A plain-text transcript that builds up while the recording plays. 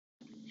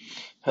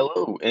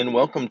Hello and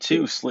welcome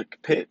to Slick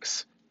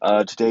Picks.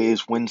 Today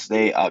is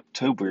Wednesday,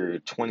 October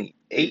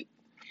 28th.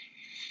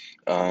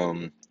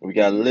 We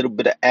got a little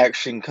bit of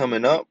action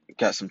coming up.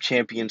 Got some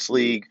Champions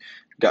League,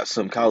 got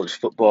some college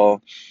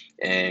football,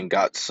 and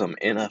got some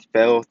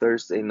NFL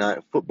Thursday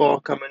night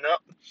football coming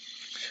up.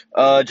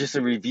 Just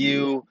a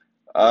review.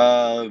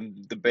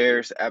 The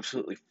Bears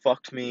absolutely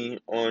fucked me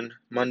on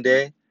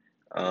Monday.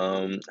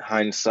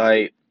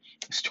 Hindsight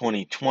is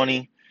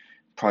 2020.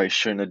 Probably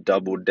shouldn't have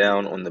doubled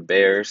down on the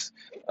Bears,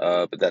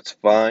 but that's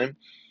fine.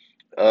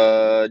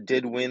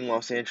 Did win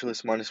Los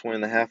Angeles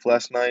 -1.5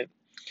 last night,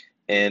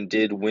 and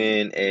did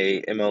win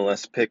a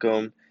MLS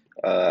pick'em.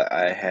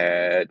 I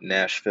had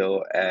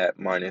Nashville at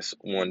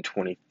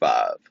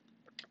 -125.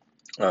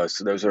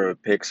 So those are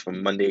picks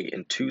from Monday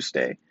and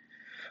Tuesday.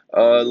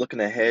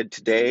 Looking ahead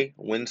today,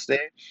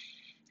 Wednesday,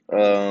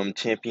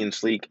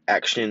 Champions League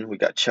action. We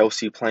got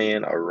Chelsea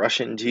playing a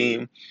Russian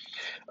team.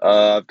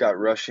 I've got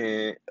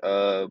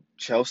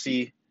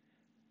Chelsea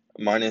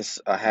minus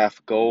a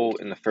half goal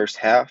in the first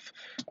half.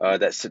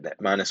 That's sitting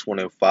at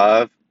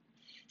 -105.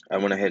 I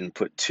went ahead and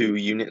put 2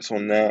 units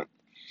on that.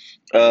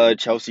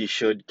 Chelsea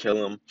should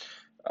kill them.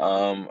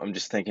 I'm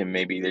just thinking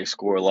maybe they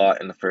score a lot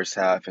in the first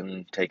half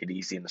and take it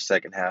easy in the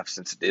second half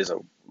since it is a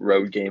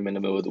road game in the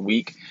middle of the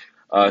week.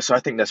 So I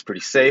think that's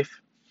pretty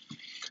safe.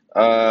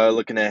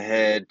 Looking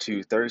ahead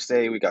to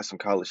Thursday, we got some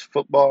college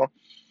football.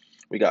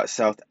 We got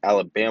South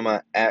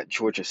Alabama at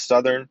Georgia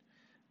Southern.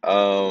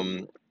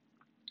 Um,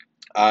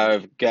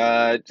 I've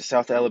got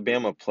South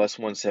Alabama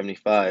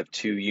 +175,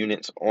 2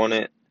 units on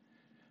it.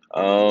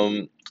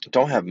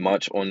 Don't have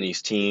much on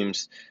these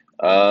teams.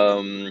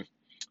 Um,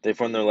 they've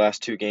won their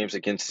last 2 games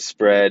against the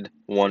spread,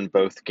 won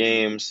both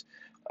games.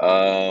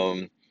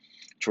 Um,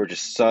 Georgia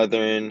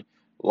Southern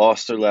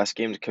lost their last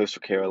game to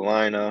Coastal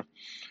Carolina.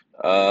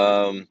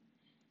 Um,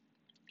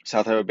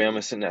 South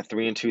Alabama sitting at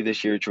 3-2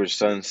 this year. Georgia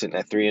Southern sitting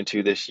at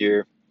 3-2 this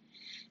year.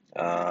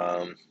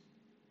 Um,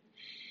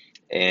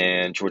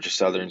 and Georgia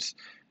Southern's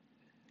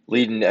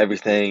leading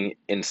everything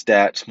in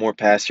stats: more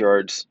pass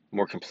yards,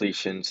 more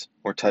completions,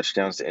 more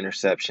touchdowns to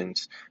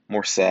interceptions,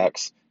 more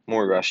sacks,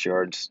 more rush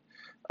yards,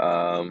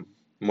 um,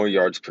 more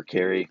yards per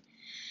carry.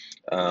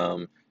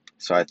 Um,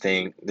 so I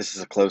think this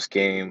is a close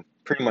game,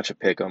 pretty much a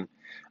pick 'em.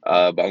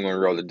 But I'm going to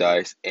roll the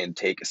dice and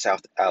take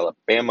South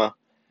Alabama.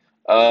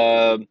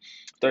 Um,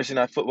 Thursday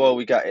night football,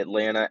 we got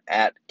Atlanta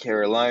at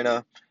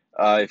Carolina.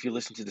 If you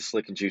listen to the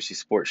Slick and Juicy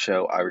Sports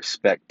Show, I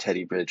respect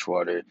Teddy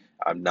Bridgewater.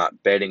 I'm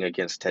not betting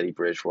against Teddy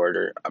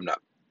Bridgewater. I'm not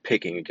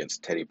picking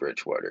against Teddy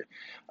Bridgewater.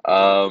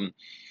 Um,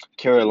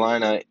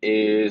 Carolina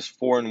is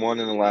 4-1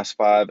 in the last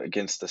 5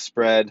 against the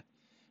spread.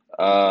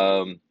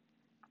 Um,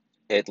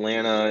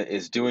 Atlanta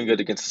is doing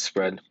good against the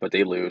spread, but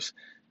they lose.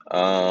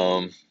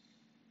 Um,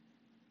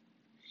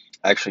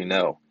 actually,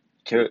 no.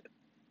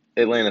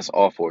 Atlanta's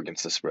awful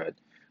against the spread.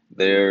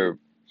 They're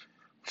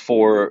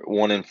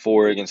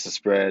 1-4 against the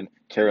spread.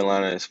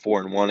 Carolina is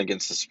 4-1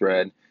 against the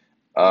spread.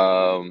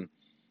 Um,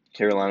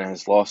 Carolina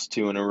has lost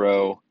 2 in a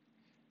row.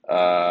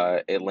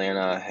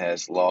 Atlanta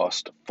has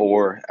lost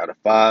 4 out of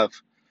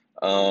 5.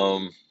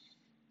 Um,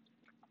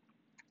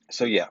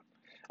 so yeah,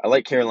 I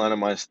like Carolina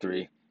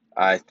 -3.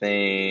 I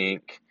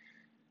think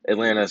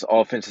Atlanta's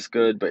offense is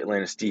good, but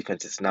Atlanta's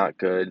defense is not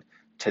good.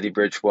 Teddy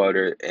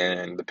Bridgewater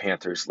and the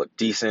Panthers look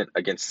decent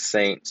against the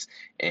Saints,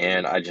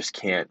 and I just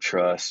can't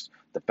trust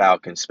the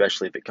Falcons,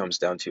 especially if it comes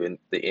down to in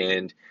the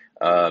end,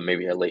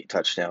 maybe a late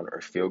touchdown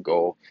or field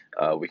goal.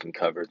 We can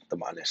cover the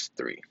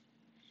 -3.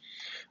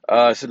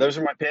 So those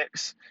are my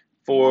picks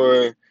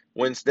for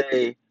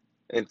Wednesday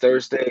and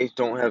Thursday.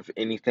 Don't have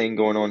anything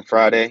going on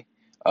Friday.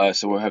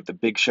 So we'll have the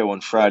big show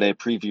on Friday,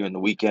 previewing the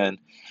weekend.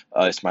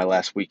 It's my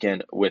last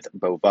weekend with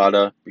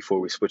Bovada before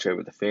we switch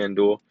over to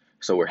FanDuel.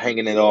 So we're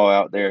hanging it all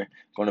out there,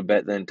 going to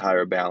bet the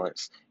entire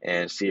balance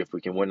and see if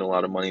we can win a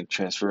lot of money to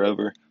transfer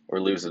over or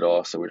lose it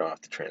all so we don't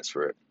have to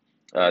transfer it.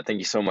 Thank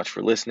you so much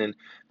for listening.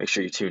 Make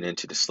sure you tune in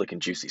to the Slick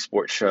and Juicy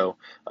Sports Show.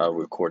 We're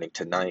recording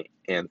tonight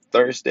and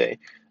Thursday,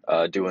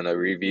 doing a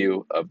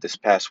review of this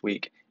past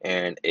week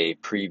and a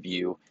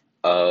preview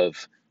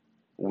of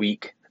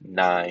week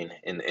 9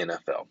 in the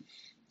NFL.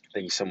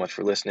 Thank you so much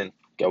for listening.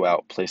 Go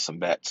out, place some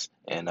bets,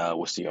 and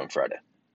we'll see you on Friday.